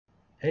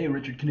Hey,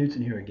 Richard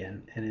Knutson here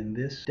again, and in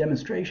this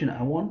demonstration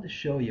I wanted to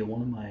show you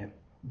one of my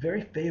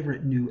very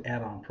favorite new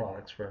add-on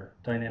products for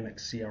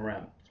Dynamics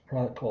CRM. It's a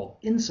product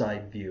called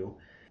InsideView.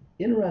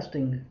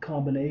 Interesting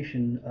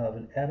combination of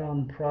an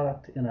add-on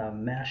product and a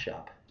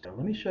mashup. So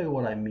let me show you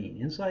what I mean.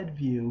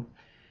 InsideView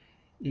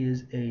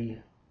is a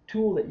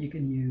tool that you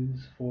can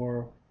use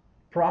for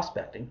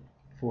prospecting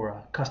for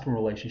a customer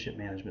relationship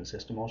management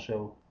system. I'll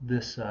show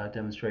this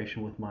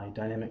demonstration with my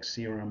Dynamics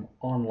CRM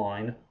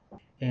online.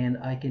 And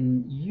I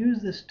can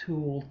use this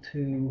tool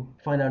to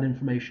find out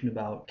information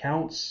about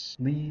accounts,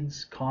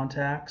 leads,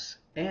 contacts,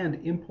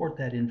 and import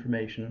that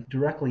information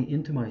directly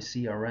into my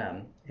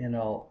CRM. And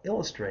I'll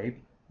illustrate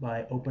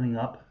by opening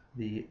up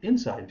the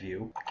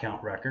InsideView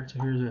account record.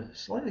 So here's a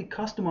slightly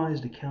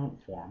customized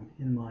account form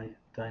in my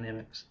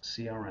Dynamics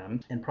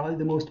CRM. And probably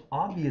the most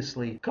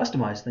obviously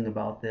customized thing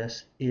about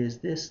this is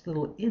this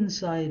little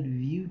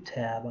InsideView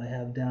tab I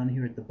have down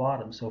here at the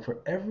bottom. So for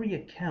every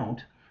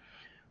account,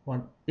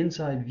 what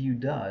InsideView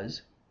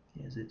does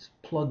is it's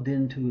plugged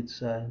into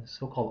its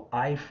so-called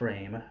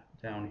iframe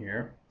down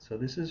here. So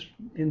this is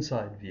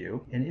InsideView,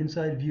 and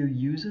InsideView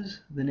uses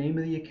the name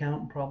of the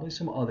account and probably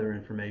some other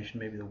information,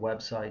 maybe the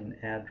website and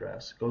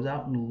address. Goes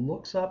out and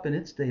looks up in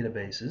its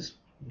databases,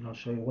 and I'll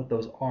show you what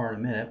those are in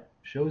a minute.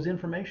 Shows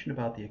information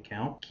about the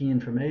account, key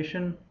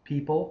information,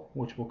 people,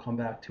 which we'll come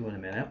back to in a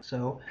minute.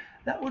 So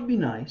that would be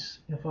nice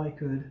if I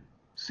could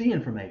see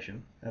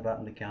information about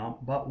an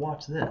account, but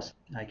watch this.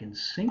 I can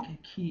sync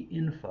key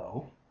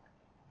info,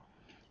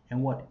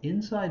 and what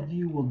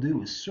InsideView will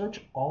do is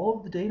search all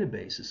of the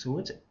databases. So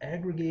it's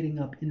aggregating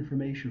up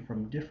information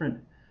from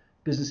different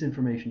business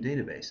information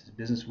databases,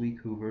 Business Week,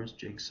 Hoover's,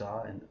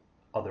 Jigsaw, and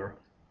other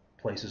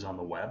places on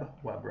the web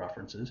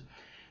references.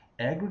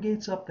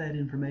 Aggregates up that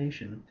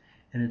information,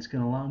 and it's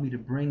going to allow me to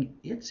bring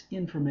its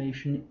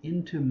information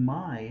into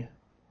my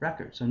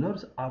record. So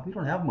notice we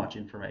don't have much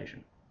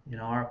information in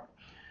our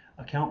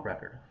account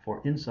record for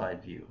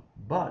InsideView,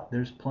 but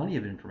there's plenty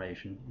of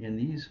information in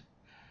these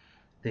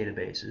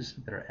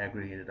databases that are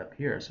aggregated up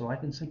here. So I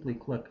can simply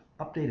click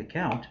Update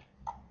Account,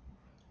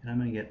 and I'm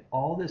going to get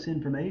all this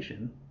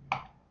information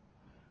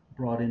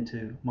brought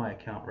into my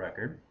account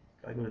record.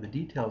 If I go to the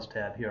Details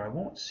tab here, I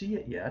won't see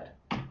it yet,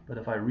 but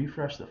if I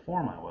refresh the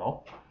form, I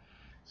will.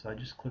 So I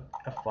just click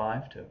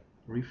F5 to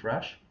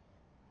refresh,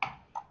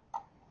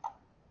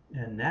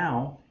 and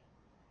now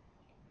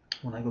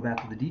when I go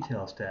back to the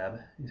Details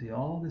tab, you see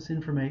all this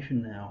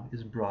information now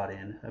is brought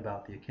in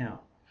about the account.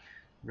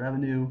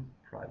 Revenue,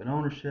 private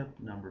ownership,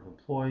 number of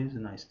employees, a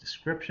nice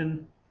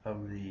description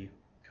of the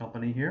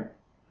company here.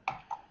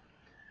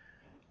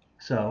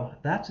 So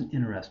that's an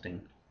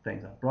interesting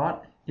thing. I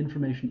brought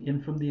information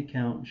in from the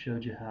account and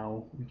showed you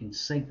how we can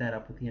sync that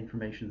up with the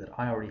information that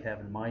I already have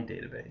in my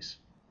database.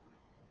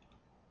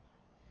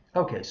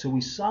 Okay, so we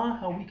saw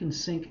how we can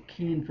sync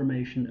key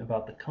information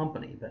about the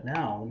company, but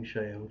now let me show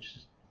you which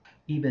is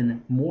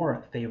even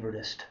more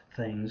favoritist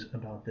things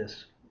about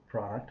this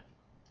product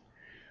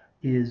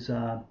is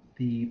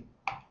the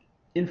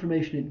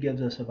information it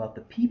gives us about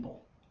the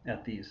people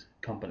at these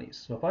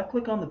companies. So if I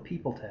click on the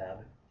People tab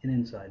in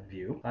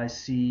InsideView, I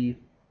see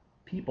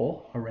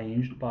people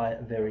arranged by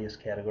various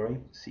categories: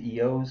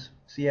 CEOs,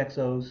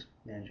 CXOs,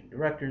 managing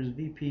directors,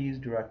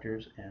 VPs,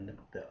 directors, and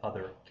the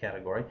other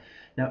category.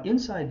 Now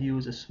InsideView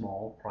is a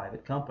small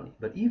private company,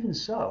 but even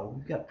so,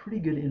 we've got pretty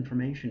good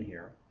information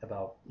here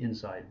about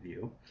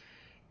InsideView.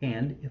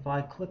 And if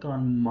I click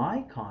on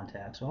my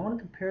contacts, so I want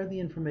to compare the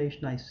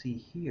information I see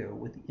here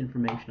with the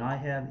information I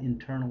have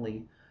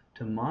internally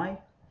to my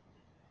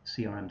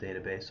CRM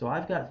database. So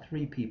I've got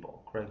 3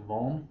 people: Craig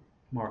Volm,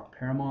 Mark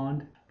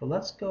Paramond. But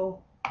let's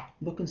go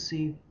look and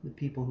see the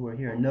people who are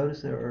here.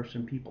 Notice there are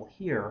some people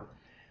here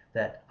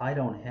that I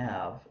don't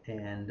have,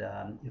 and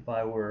if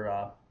I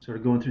were sort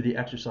of going through the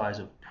exercise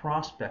of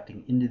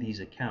prospecting into these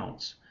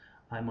accounts,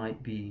 I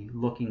might be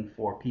looking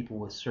for people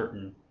with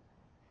certain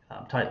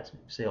titles: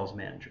 sales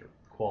manager,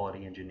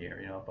 quality engineer.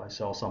 You know, if I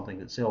sell something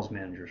that sales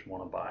managers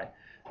want to buy,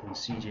 then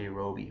CJ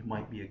Roby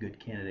might be a good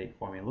candidate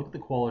for me. Look at the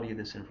quality of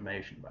this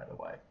information, by the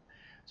way.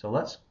 So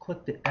let's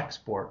click the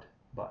Export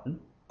button.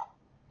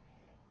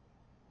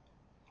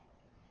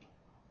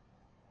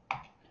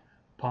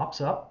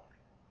 Pops up,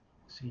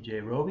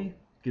 CJ Roby,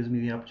 gives me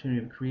the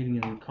opportunity of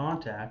creating a new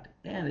contact,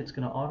 and it's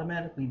going to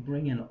automatically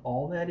bring in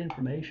all that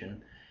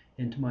information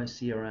into my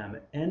CRM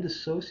and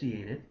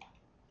associate it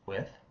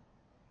with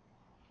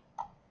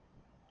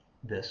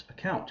this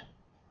account.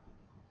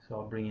 So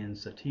I'll bring in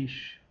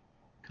Satish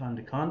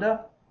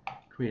Kandakanda,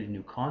 create a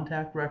new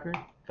contact record.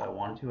 If I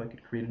wanted to, I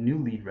could create a new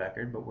lead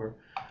record, but we're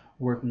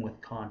working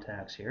with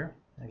contacts here.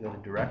 I go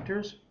to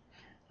Directors.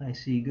 I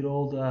see good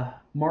old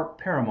Mark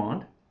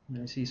Paramond,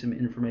 and I see some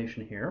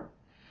information here.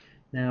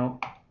 Now,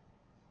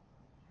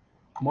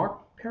 Mark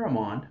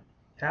Paramond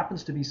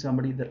happens to be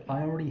somebody that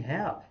I already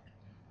have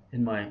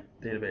in my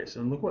database.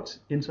 And look what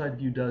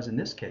InsideView does in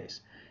this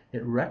case.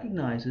 It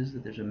recognizes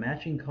that there's a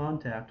matching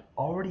contact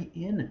already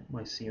in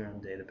my CRM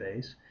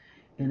database,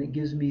 and it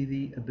gives me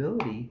the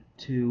ability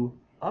to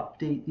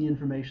update the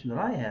information that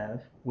I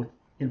have with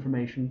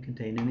information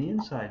contained in the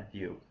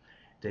InsideView.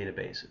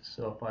 databases.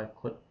 So if I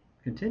click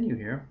continue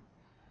here,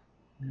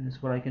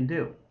 that's what I can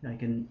do. I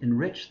can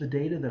enrich the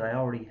data that I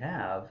already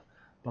have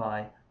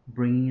by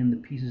bringing in the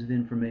pieces of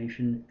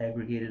information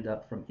aggregated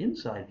up from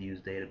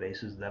InsideView's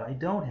databases that I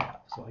don't have.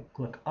 So I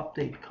click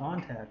Update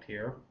Contact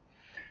here,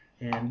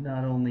 and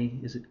not only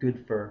is it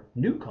good for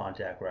new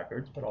contact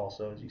records, but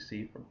also, as you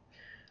see, for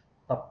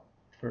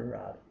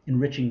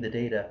enriching the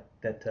data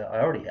that I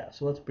already have.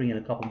 So let's bring in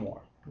a couple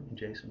more.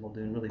 Jason will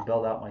do and really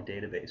build out my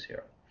database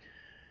here.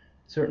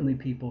 Certainly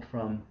people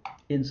from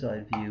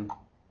InsideView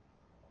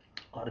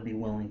ought to be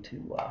willing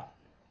to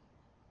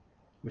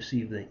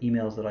receive the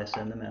emails that I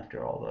send them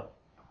after all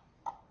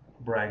the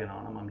bragging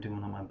on them I'm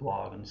doing on my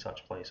blog and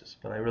such places.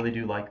 But I really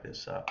do like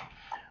this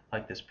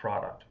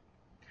product.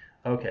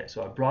 Okay,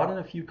 so I brought in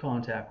a few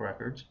contact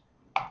records.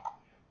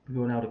 We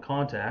go now to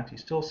contact. You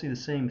still see the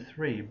same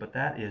 3, but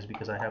that is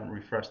because I haven't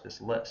refreshed this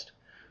list.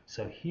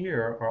 So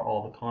here are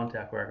all the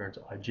contact records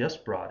I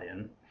just brought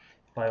in.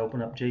 If I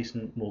open up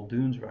Jason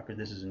Muldoon's record,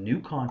 this is a new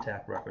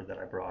contact record that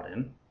I brought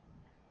in.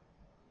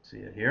 See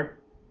it here?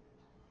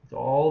 With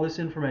all this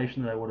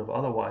information that I would have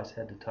otherwise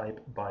had to type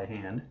by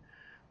hand.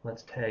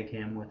 Let's tag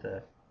him with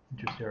the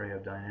interest area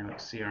of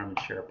Dynamics CRM and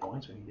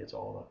SharePoint so he gets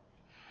all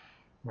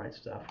the right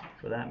stuff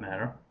for that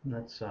matter.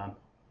 Let's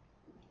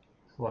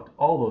select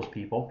all those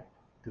people,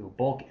 do a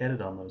bulk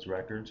edit on those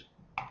records,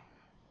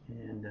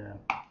 and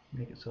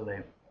make it so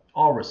they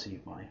all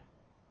receive my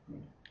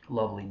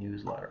lovely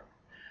newsletter.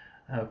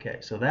 Okay,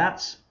 so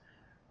that's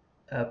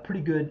a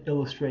pretty good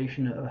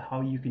illustration of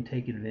how you can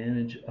take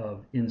advantage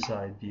of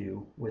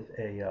InsideView with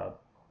a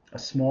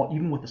small,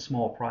 even with a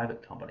small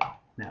private company.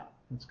 Now,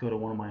 let's go to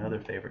one of my other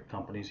favorite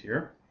companies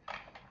here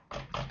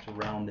to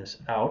round this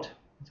out.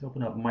 Let's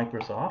open up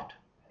Microsoft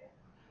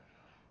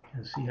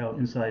and see how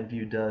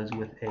InsideView does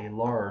with a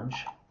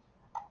large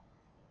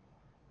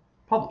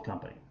public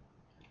company.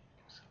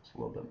 So it's a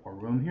little bit more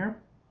room here.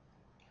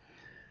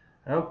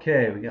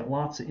 Okay, we got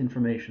lots of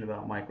information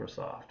about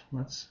Microsoft.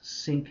 Let's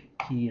sync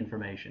key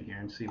information here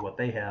and see what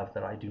they have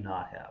that I do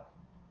not have,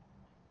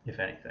 if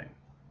anything.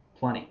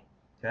 Plenty.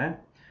 Okay,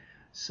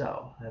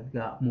 so I've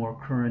got more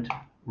current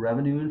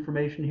revenue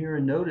information here,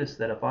 and notice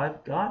that if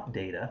I've got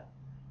data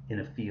in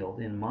a field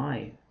in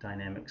my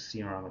Dynamics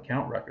CRM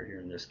account record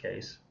here in this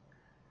case,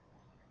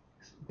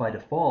 by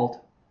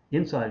default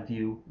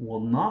InsideView will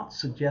not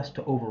suggest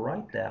to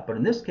overwrite that, but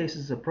in this case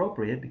it's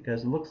appropriate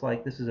because it looks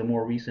like this is a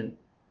more recent,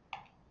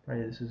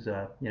 right, this is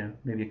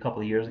maybe a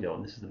couple of years ago,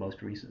 and this is the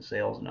most recent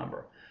sales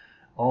number.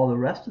 All the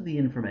rest of the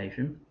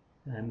information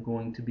I'm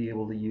going to be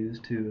able to use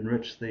to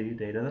enrich the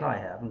data that I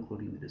have,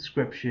 including the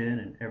description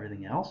and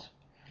everything else.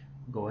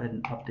 Go ahead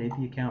and update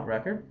the account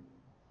record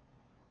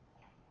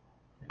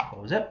and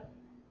close it.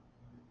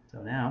 So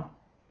now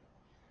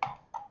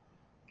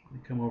we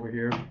come over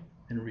here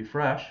and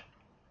refresh.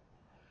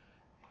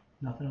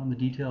 Nothing on the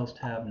details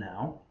tab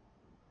now,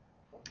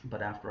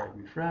 but after I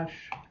refresh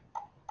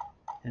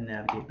and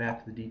navigate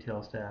back to the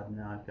details tab,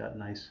 now I've got a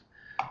nice,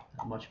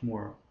 much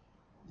more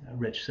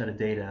rich set of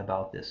data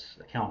about this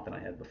account than I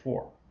had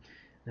before.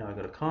 Now I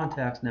go to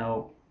contacts.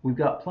 Now we've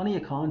got plenty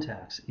of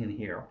contacts in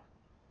here,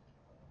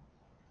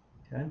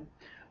 okay,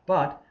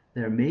 but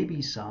there may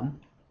be some,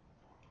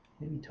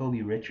 maybe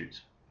Toby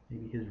Richards,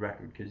 maybe his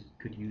record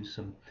could use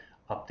some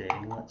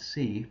updating. Let's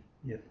see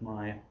if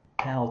my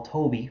pal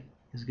Toby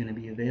is going to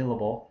be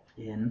available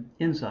in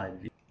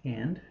InsideView,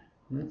 and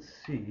let's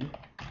see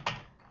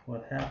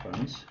what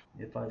happens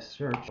if I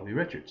search Toby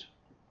Richards.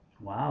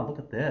 Wow, look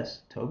at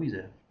this. Toby's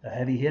a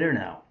heavy hitter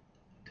now.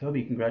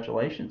 Toby,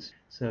 congratulations.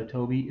 So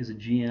Toby is a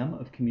GM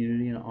of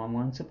community and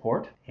online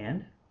support,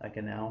 and I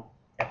can now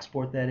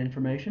export that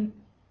information.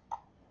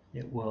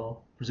 It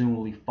will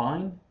presumably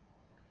find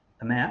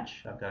a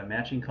match. I've got a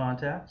matching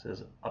contact. It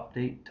says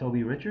update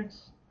Toby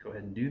Richards. Go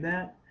ahead and do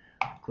that.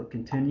 Click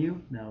continue.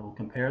 Now we'll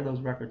compare those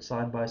records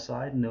side by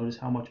side and notice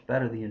how much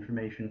better the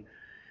information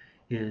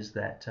is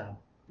that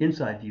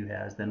InsideView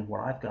has than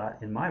what I've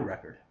got in my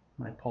record,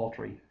 my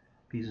paltry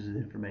pieces of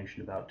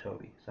information about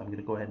Toby. So I'm going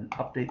to go ahead and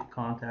update the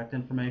contact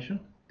information.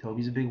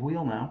 Toby's a big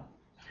wheel now,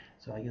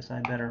 so I guess I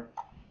better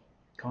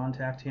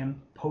contact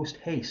him post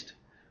haste.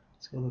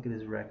 Let's go look at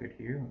his record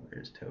here.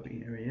 Where's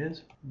Toby? Here he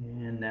is.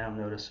 And now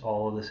notice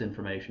all of this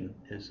information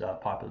is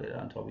populated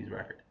on Toby's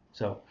record.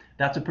 So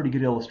that's a pretty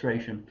good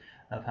illustration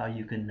of how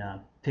you can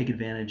take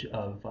advantage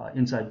of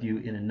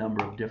InsideView in a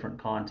number of different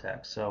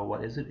contexts. So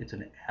what is it? It's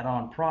an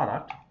add-on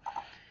product.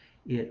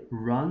 It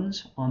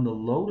runs on the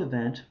load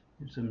event.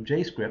 There's some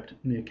JavaScript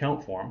in the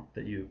account form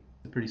that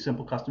a pretty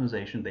simple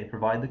customization. They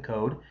provide the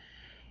code,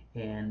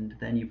 and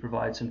then you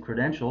provide some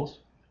credentials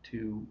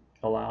to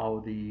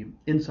allow the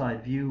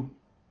InsideView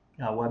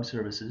web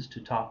services to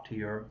talk to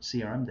your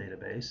CRM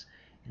database,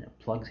 and it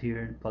plugs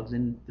here and plugs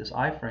in this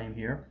iframe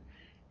here,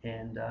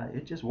 and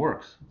it just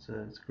works. It's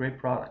a great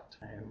product.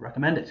 I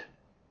recommend it.